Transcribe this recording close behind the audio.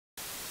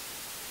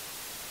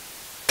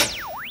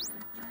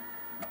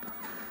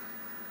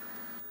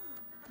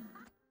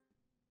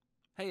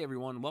Hey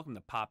everyone, welcome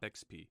to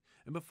POPXP.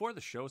 And before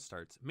the show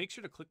starts, make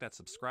sure to click that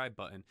subscribe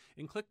button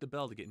and click the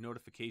bell to get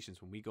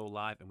notifications when we go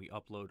live and we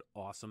upload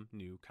awesome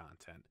new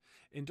content.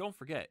 And don't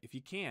forget, if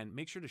you can,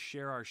 make sure to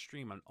share our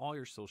stream on all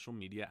your social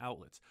media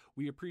outlets.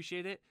 We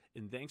appreciate it,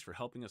 and thanks for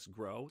helping us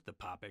grow the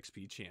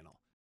POPXP channel.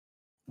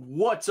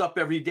 What's up,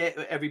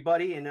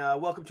 everybody, and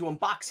welcome to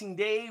Unboxing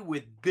Day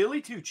with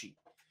Billy Tucci.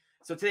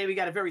 So today we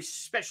got a very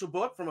special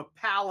book from a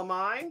pal of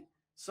mine,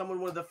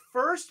 one of the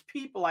first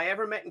people I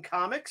ever met in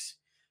comics,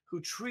 who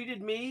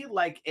treated me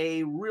like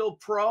a real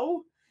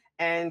pro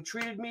and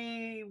treated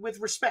me with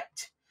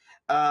respect.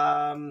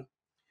 My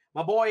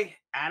boy,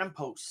 Adam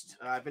Post.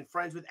 I've been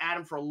friends with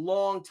Adam for a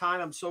long time.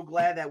 I'm so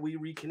glad that we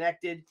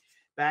reconnected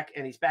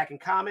and he's back in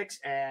comics.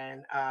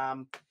 And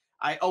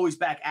I always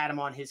back Adam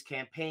on his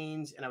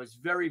campaigns, and I was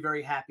very,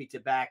 very happy to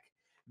back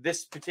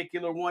this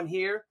particular one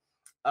here.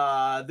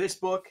 This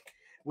book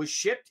was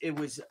shipped.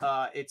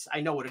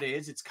 I know what it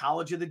is. It's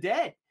College of the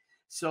Dead.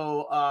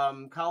 So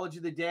College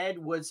of the Dead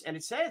was, and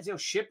it says,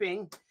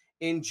 shipping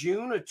in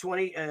June of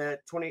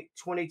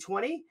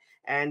 2020.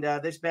 And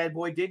this bad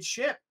boy did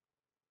ship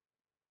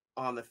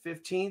on the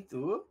 15th.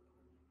 Ooh,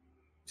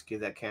 let's give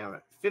that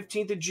camera.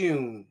 15th of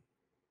June.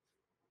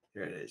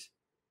 Here it is.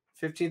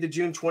 15th of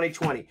June,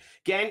 2020.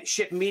 Again,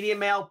 ship media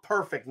mail.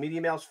 Perfect.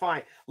 Media mail's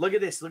fine. Look at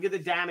this. Look at the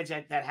damage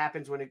that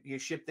happens when you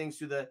ship things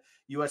through the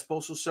U.S.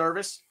 Postal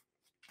Service.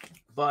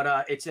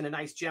 But it's in a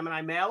nice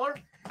Gemini mailer.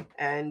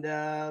 And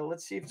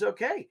let's see if it's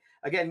okay.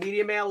 Again,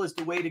 media mail is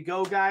the way to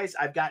go, guys.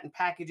 I've gotten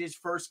packages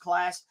first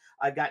class.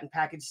 I've gotten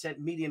packages sent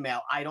media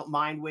mail. I don't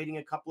mind waiting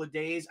a couple of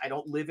days. I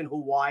don't live in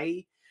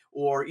Hawaii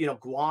or,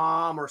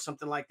 Guam or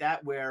something like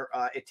that, where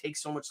it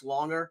takes so much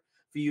longer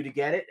for you to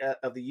get it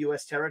of the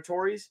U.S.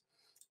 territories.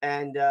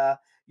 And,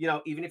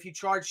 even if you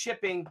charge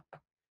shipping,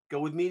 go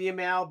with media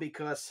mail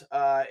because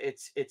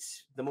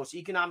it's the most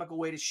economical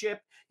way to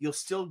ship. You'll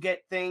still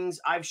get things.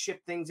 I've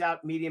shipped things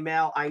out media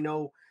mail. I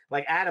know,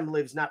 like Adam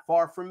lives not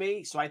far from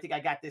me, so I think I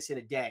got this in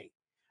a day.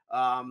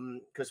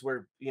 Because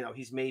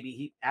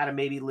Adam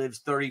maybe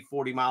lives 30,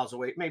 40 miles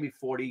away, maybe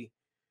 40,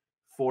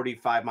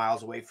 45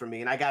 miles away from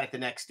me, and I got it the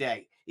next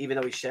day, even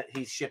though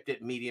he shipped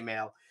it media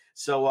mail.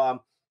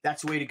 So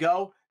that's the way to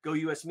go. Go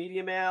U.S.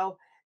 media mail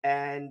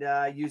and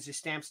use your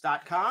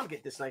stamps.com.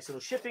 Get this nice little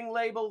shipping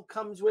label,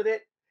 comes with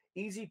it.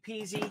 Easy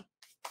peasy.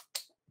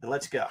 And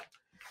let's go.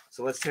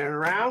 So let's turn it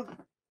around.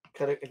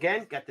 Cut it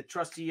again. Got the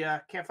trusty,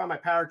 can't find my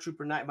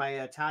paratrooper knife,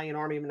 my Italian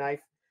Army knife.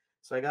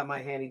 So I got my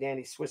handy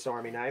dandy Swiss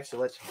Army knife. So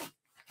let's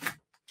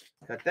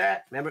cut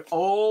that. Remember,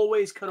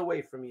 always cut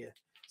away from your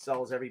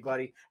cells,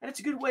 everybody. And it's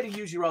a good way to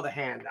use your other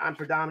hand. I'm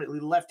predominantly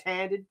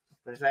left-handed,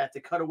 but if I have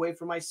to cut away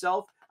from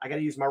myself, I got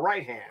to use my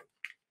right hand.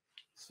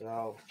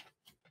 So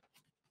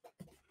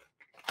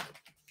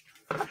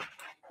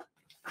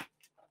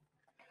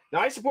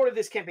now, I supported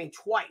this campaign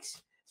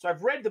twice. So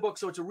I've read the book,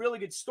 so it's a really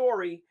good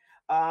story,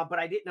 but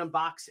I didn't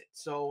unbox it.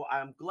 So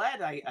I'm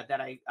glad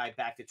that I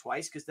backed it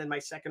twice, because then my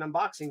second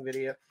unboxing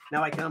video,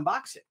 now I can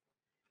unbox it.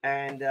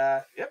 And,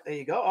 yep, there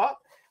you go. Oh,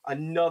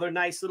 another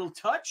nice little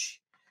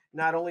touch.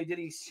 Not only did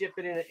he ship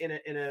it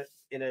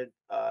in a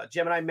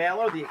Gemini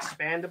mailer, the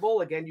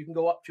expandable. Again, you can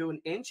go up to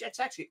an inch. It's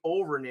actually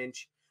over an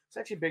inch. It's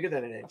actually bigger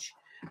than an inch.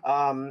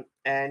 But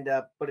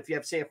if you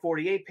have, say, a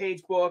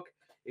 48-page book,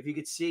 if you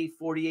could see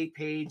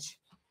 48-page,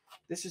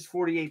 this is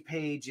 48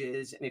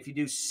 pages, and if you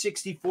do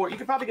 64, you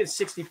could probably get a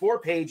 64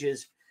 page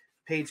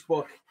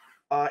book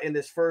in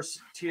this first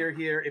tier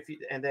here.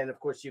 And then of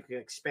course you can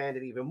expand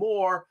it even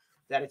more.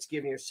 That it's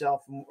giving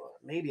yourself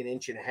maybe an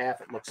inch and a half.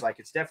 It looks like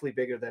it's definitely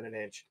bigger than an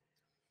inch.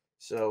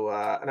 So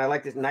and I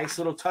like this nice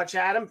little touch,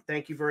 Adam.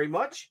 Thank you very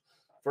much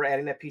for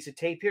adding that piece of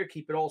tape here.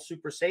 Keep it all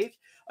super safe.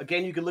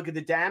 Again, you can look at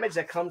the damage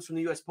that comes from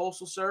the U.S.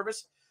 Postal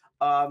Service.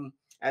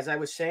 As I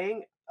was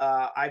saying,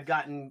 I've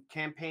gotten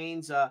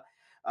campaigns.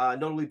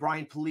 Notably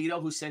Brian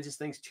Polito, who sends his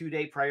things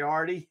 2-day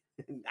priority,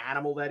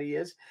 animal that he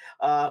is,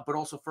 but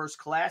also first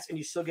class, and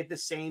you still get the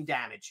same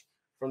damage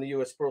from the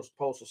U.S.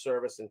 Postal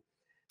Service. And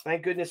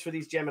thank goodness for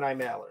these Gemini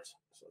mailers.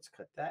 So let's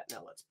cut that.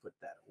 Now let's put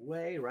that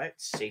away, right?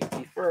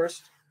 Safety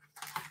first.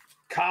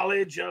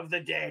 College of the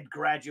Dead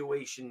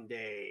graduation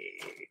day.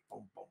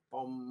 Boom, boom,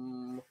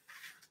 boom.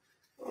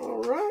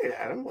 All right,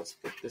 Adam, let's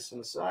put this on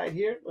the side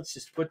here. Let's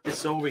just put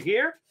this over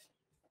here.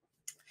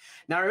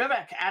 Now, remember,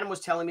 Adam was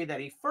telling me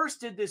that he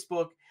first did this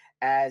book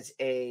as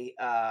it's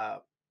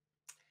a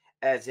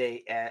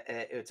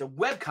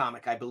web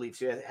comic, I believe.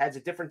 So it has a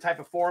different type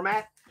of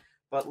format.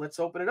 But let's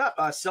open it up.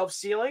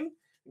 Self-sealing.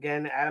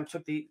 Again, Adam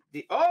took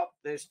oh,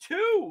 there's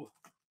two.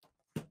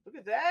 Look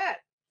at that.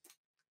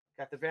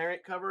 Got the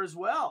variant cover as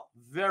well.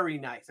 Very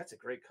nice. That's a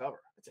great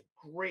cover. That's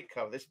a great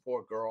cover. This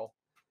poor girl.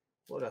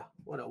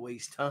 What a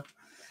waste, huh?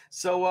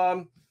 So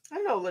I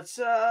don't know. Let's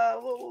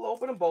we'll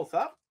open them both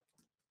up.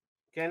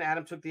 Again,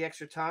 Adam took the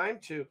extra time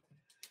to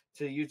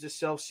use the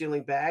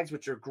self-sealing bags,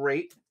 which are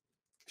great.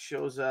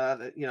 Shows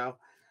that,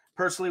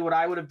 personally what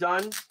I would have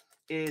done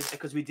is,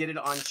 because we did it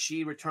on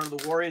Return of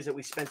the Warriors, that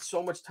we spent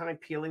so much time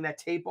peeling that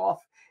tape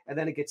off, and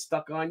then it gets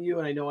stuck on you.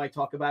 And I know I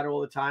talk about it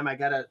all the time. I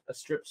got a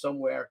strip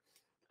somewhere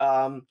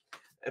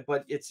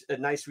but it's a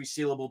nice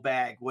resealable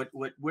bag. What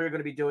we're going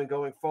to be doing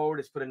going forward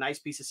is put a nice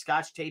piece of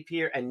Scotch tape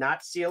here and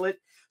not seal it.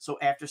 So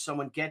after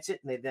someone gets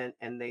it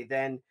and they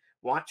then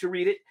want to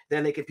read it,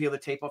 then they can peel the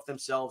tape off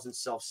themselves and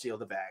self-seal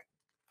the bag.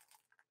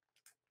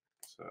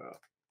 So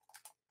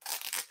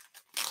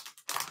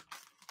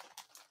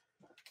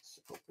let's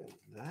open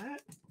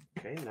that.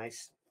 Okay,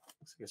 nice.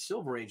 Looks like a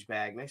Silver Age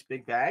bag. Nice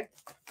big bag.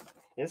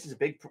 Yeah, this is a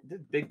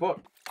big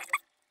book.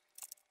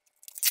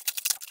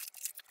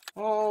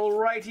 All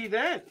righty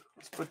then.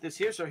 Let's put this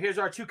here. So here's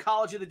our 2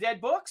 College of the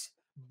Dead books.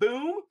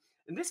 Boom.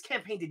 And this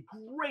campaign did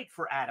great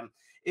for Adam.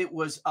 It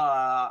was,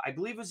 I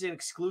believe it was an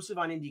exclusive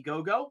on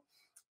Indiegogo.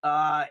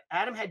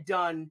 Adam had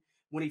done,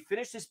 when he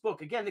finished this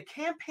book, again, the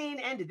campaign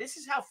ended. This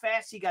is how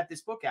fast he got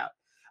this book out.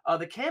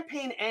 The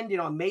campaign ended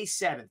on May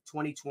 7th,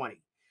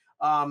 2020.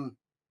 And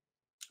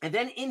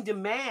then in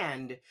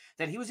demand,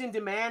 that he was in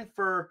demand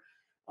for,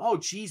 oh,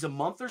 geez, a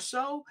month or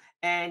so.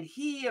 And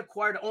he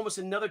acquired almost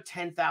another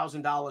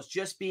 $10,000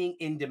 just being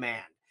in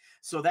demand.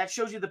 So that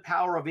shows you the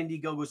power of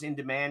Indiegogo's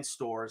in-demand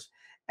stores.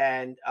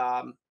 And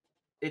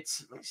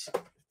it's, let me see,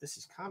 this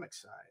is comic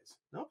size.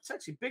 No, it's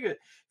actually bigger. If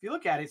you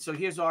look at it, so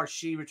here's our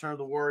She, Return of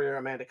the Warrior,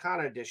 Amanda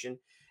Conner edition.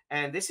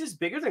 And this is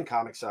bigger than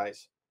comic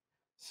size.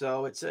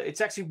 So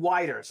it's actually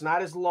wider. It's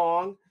not as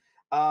long.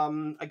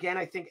 Again,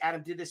 I think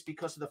Adam did this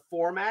because of the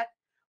format.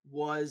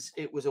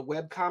 It was a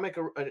web comic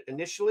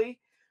initially.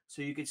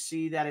 So you could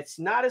see that it's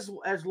not as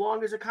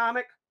long as a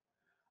comic,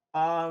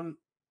 but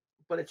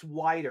it's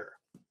wider.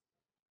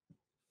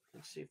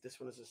 Let's see if this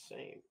one is the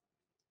same.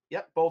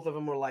 Yep, both of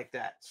them were like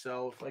that.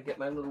 So if I get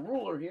my little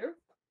ruler here,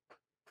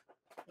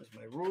 there's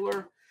my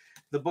ruler.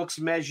 The books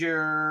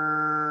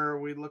measure,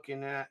 we're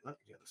looking at, look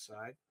at the other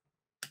side.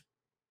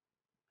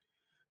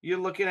 You're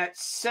looking at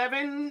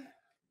 7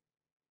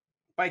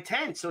 by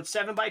 10. So it's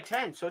 7 by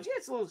 10. So yeah,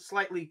 it's a little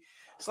slightly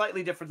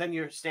different than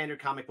your standard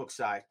comic book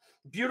size.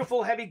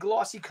 Beautiful, heavy,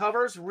 glossy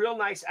covers. Real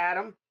nice,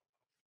 Adam.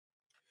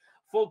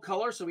 Full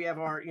color. So we have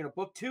our,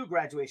 book 2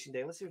 graduation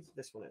day. Let's see what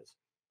this one is.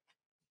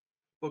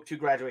 Book 2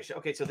 graduation.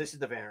 Okay, so this is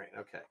the variant.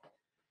 Okay.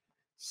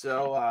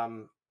 So,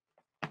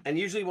 and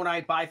usually when I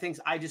buy things,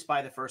 I just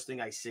buy the first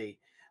thing I see,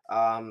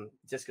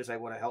 just because I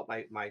want to help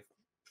my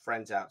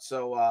friends out.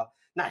 So,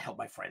 not help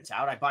my friends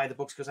out. I buy the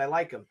books because I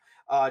like them.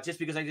 Just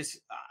because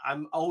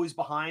I'm always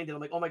behind, and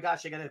I'm like, oh my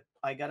gosh,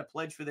 I gotta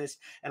pledge for this,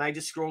 and I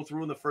just scroll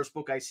through, and the first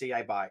book I see,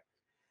 I buy.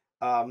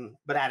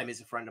 But Adam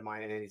is a friend of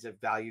mine, and he's a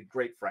valued,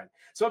 great friend.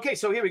 So, okay,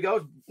 so here we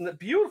go.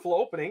 Beautiful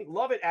opening.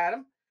 Love it,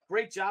 Adam.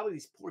 Great job with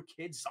these poor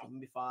kids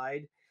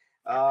zombified.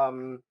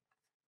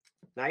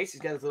 Nice. He's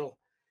got his little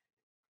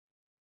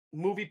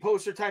movie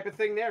poster type of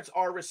thing there. It's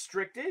R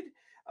restricted.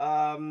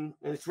 And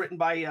it's written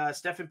by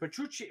Stefan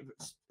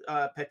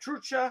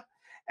Petruccia,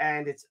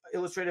 and it's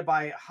illustrated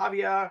by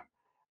Javier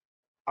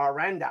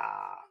Aranda.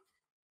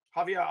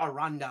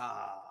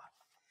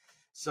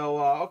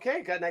 So,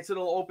 okay, got a nice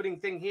little opening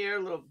thing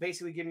here.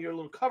 Basically giving you a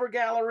little cover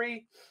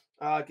gallery,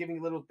 giving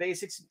you little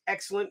basics.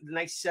 Excellent,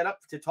 nice setup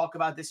to talk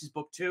about. This is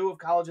book 2 of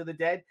College of the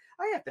Dead.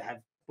 I have to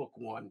have book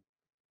 1.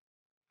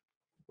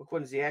 Book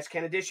 1 is the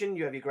Ashcan edition.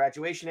 You have your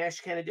graduation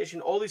Ashcan edition.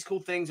 All these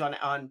cool things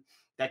on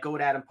that go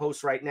with Adam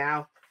posts right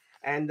now.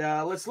 And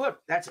let's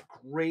look. That's a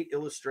great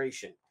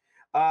illustration.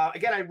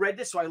 Again, I read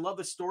this, so I love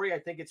the story. I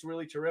think it's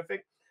really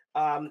terrific.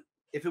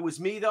 If it was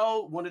me,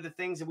 though, one of the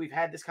things that we've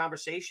had this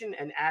conversation,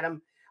 and Adam,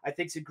 I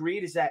think,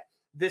 agreed, is that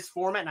this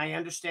format, and I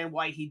understand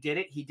why he did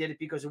it. He did it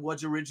because it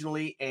was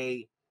originally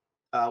a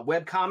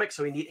web comic,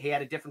 so he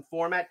had a different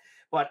format.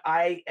 But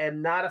I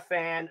am not a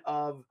fan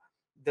of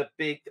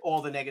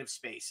all the negative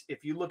space.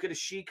 If you look at a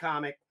She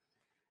comic,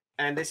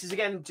 and this is,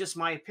 again, just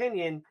my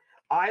opinion,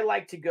 I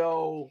like to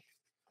go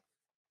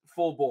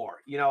full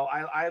bore.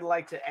 I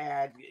like to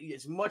add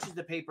as much as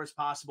the paper as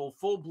possible,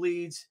 full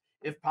bleeds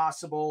if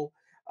possible.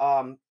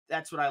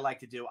 That's what I like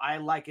to do. I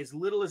like as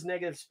little as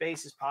negative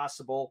space as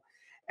possible,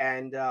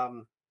 and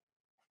of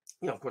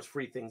course,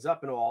 free things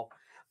up and all.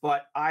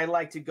 But I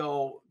like to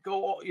go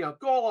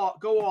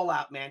all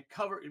out, man.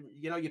 Cover,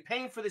 you're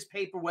paying for this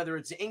paper, whether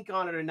it's ink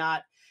on it or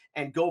not,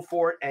 and go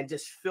for it and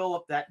just fill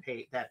up that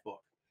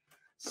book.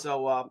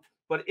 So,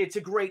 but it's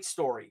a great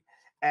story.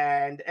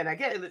 And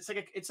again,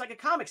 it's like a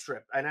comic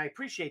strip, and I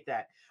appreciate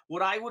that.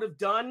 What I would have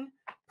done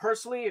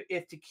personally,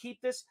 if to keep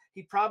this,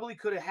 he probably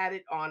could have had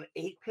it on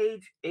 8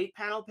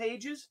 panel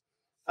pages,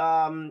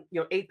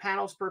 8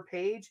 panels per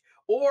page,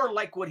 or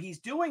like what he's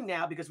doing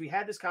now, because we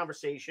had this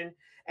conversation,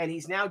 and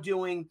he's now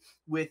doing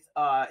with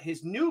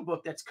his new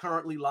book that's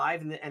currently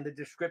live, and the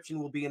description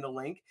will be in the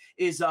link,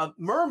 is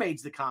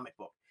Mermaids, the comic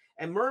book.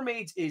 And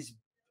Mermaids is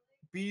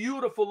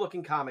beautiful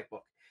looking comic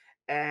book,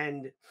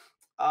 and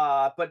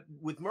but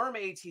with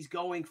Mermaids, he's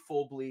going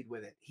full bleed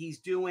with it. He's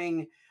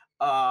doing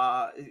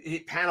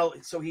panel,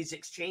 so he's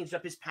exchanged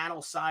up his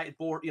panel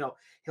sideboard.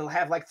 He'll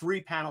have like 3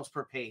 panels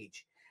per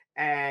page,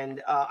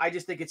 and I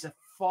just think it's a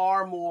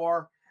far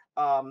more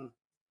a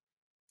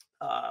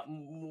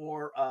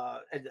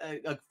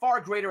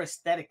far greater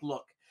aesthetic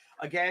look.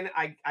 Again,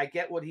 I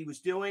get what he was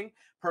doing.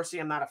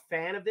 Personally, I'm not a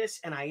fan of this,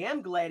 and I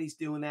am glad he's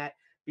doing that,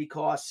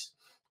 because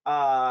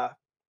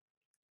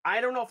I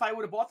don't know if I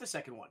would have bought the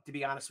second one, to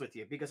be honest with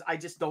you, because I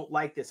just don't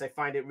like this. I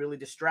find it really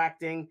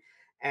distracting.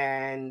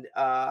 And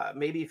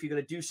maybe if you're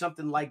going to do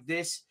something like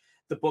this,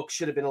 the book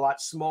should have been a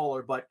lot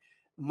smaller. But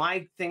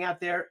my thing out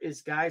there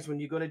is, guys, when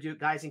you're going to do,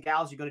 guys and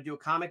gals, you're going to do a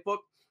comic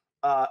book,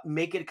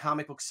 make it a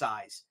comic book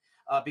size,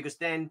 because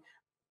then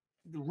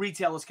the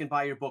retailers can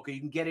buy your book, or you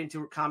can get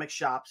into comic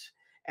shops,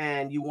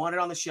 and you want it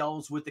on the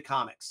shelves with the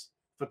comics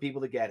for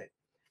people to get it.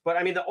 But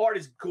I mean, the art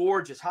is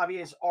gorgeous.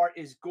 Javier's art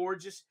is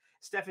gorgeous.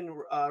 Stefan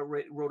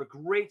wrote a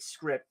great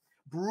script,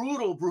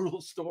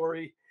 brutal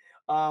story.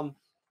 A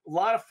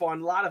lot of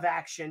fun, a lot of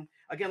action.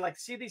 Again, like,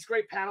 see these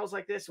great panels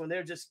like this when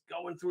they're just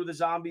going through the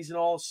zombies and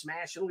all,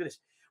 smashing. Look at this,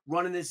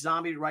 running this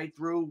zombie right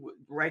through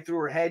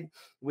her head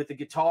with the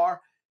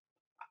guitar.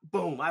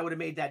 Boom! I would have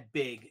made that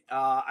big,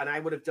 and I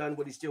would have done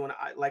what he's doing.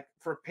 Like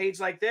for a page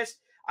like this,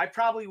 I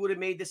probably would have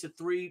made this a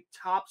 3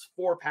 tops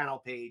 4 panel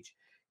page.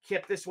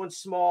 Kept this one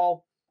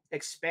small,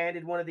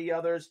 expanded one of the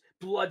others,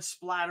 blood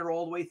splatter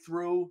all the way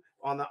through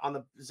on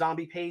the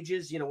zombie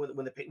pages, you know,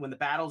 when the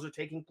battles are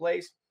taking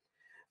place.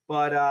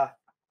 But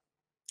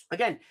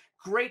again,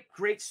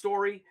 great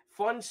story,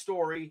 fun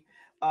story.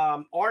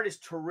 Art is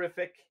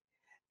terrific,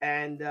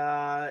 and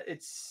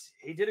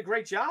he did a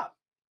great job.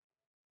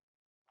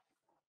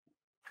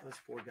 This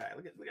poor guy.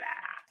 Look at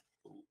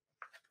that. Ooh,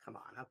 come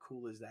on, how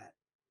cool is that?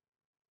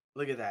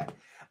 Look at that.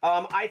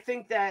 I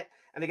think that,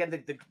 and again,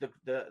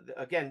 the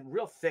again,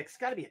 real thick. It's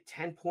got to be a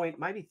 10-point,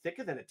 might be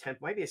thicker than a 10,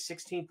 might be a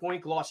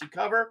 16-point glossy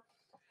cover.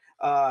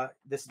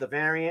 This is the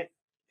variant.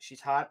 She's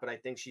hot, but I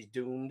think she's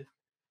doomed.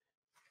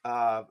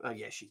 Oh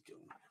yeah, she's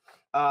doomed.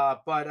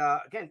 But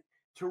again,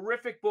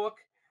 terrific book.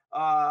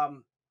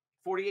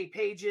 48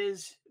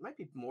 pages. It might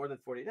be more than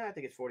 40. No, I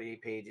think it's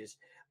 48 pages.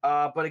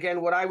 But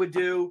again, what I would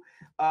do,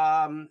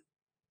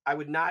 I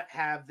would not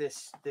have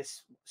this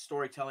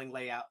storytelling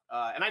layout.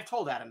 And I've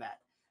told Adam that,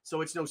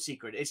 so it's no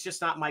secret. It's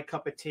just not my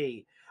cup of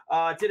tea.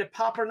 Did it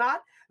pop or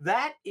not?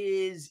 That's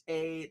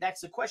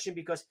the question,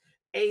 because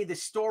the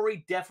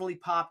story definitely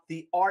popped,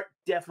 the art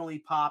definitely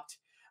popped,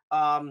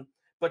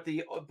 but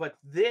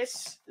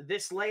this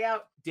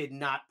layout did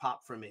not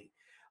pop for me.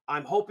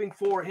 I'm hoping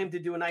for him to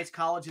do a nice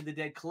College of the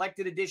Dead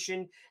collected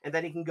edition, and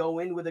then he can go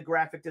in with a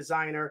graphic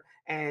designer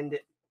and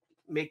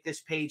make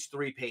this page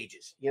 3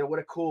 pages. You know, what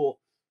a cool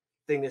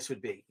thing this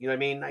would be. You know what I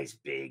mean? Nice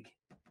big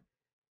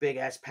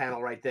ass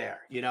panel right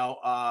there, you know,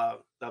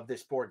 of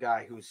this poor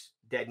guy who's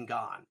dead and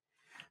gone.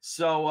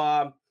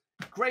 So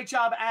great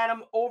job,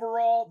 Adam.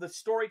 Overall, the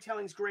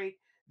storytelling's great.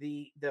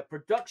 The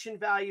production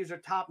values are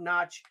top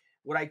notch.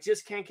 What I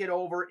just can't get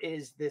over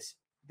is this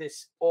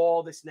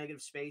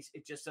negative space.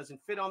 It just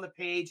doesn't fit on the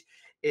page.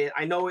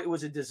 I know it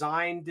was a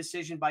design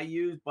decision by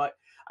you, but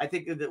I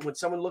think that when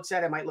someone looks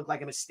at it, it might look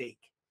like a mistake.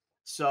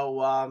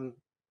 So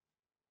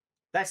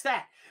that's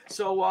that.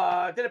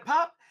 So did it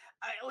pop?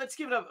 Let's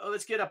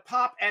get a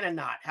pop and a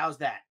not. How's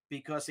that?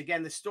 Because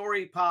again, the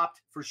story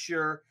popped for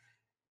sure.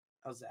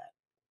 How's that?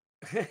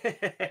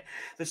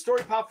 The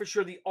story popped for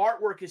sure. The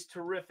artwork is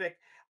terrific.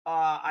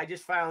 I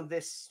just found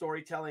this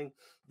storytelling,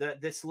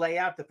 this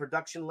layout, the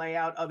production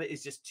layout of it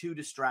is just too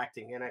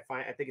distracting, and I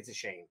think it's a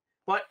shame.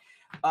 But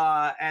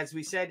as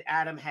we said,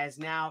 Adam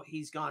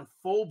he's gone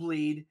full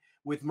bleed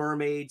with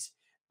mermaids.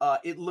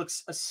 It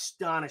looks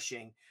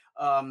astonishing.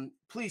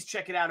 Please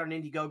check it out on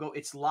Indiegogo.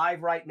 It's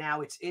live right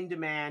now. It's in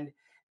demand,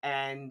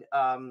 and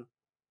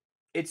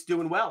it's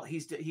doing well.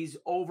 He's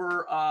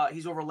over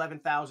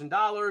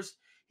 $11,000.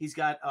 He's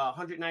got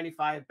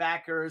 195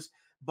 backers.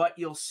 But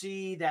you'll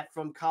see that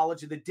from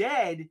College of the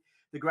Dead,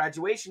 the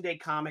graduation day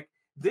comic,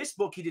 this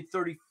book he did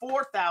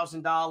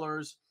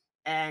 $34,000,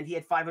 and he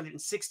had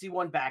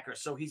 561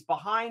 backers. So he's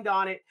behind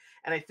on it.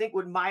 And I think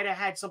what might have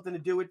had something to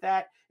do with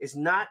that is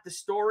not the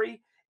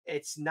story,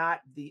 it's not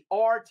the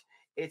art,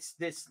 it's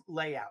this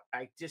layout.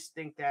 I just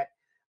think that,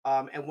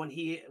 and when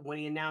he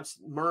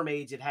announced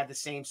Mermaids, it had the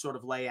same sort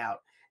of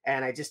layout.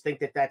 And I just think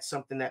that that's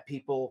something that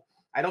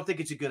I don't think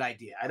it's a good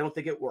idea. I don't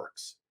think it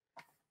works.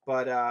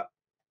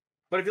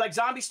 But if you like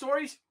zombie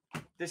stories,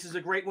 this is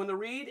a great one to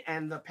read.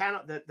 And the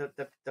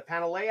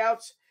panel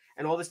layouts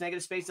and all this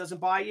negative space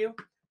doesn't buy you.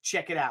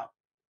 Check it out.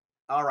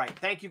 All right.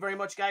 Thank you very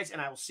much, guys,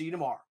 and I will see you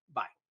tomorrow.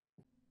 Bye.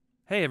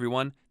 Hey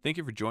everyone, thank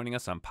you for joining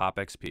us on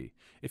POPXP.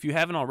 If you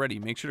haven't already,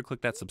 make sure to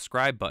click that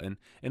subscribe button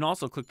and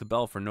also click the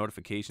bell for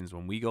notifications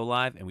when we go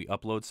live and we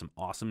upload some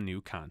awesome new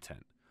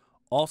content.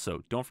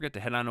 Also, don't forget to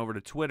head on over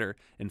to Twitter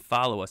and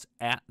follow us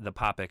at the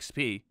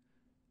POPXP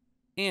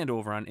and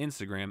over on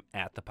Instagram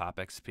at the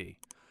POPXP.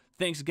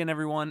 Thanks again,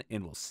 everyone,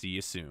 and we'll see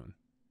you soon.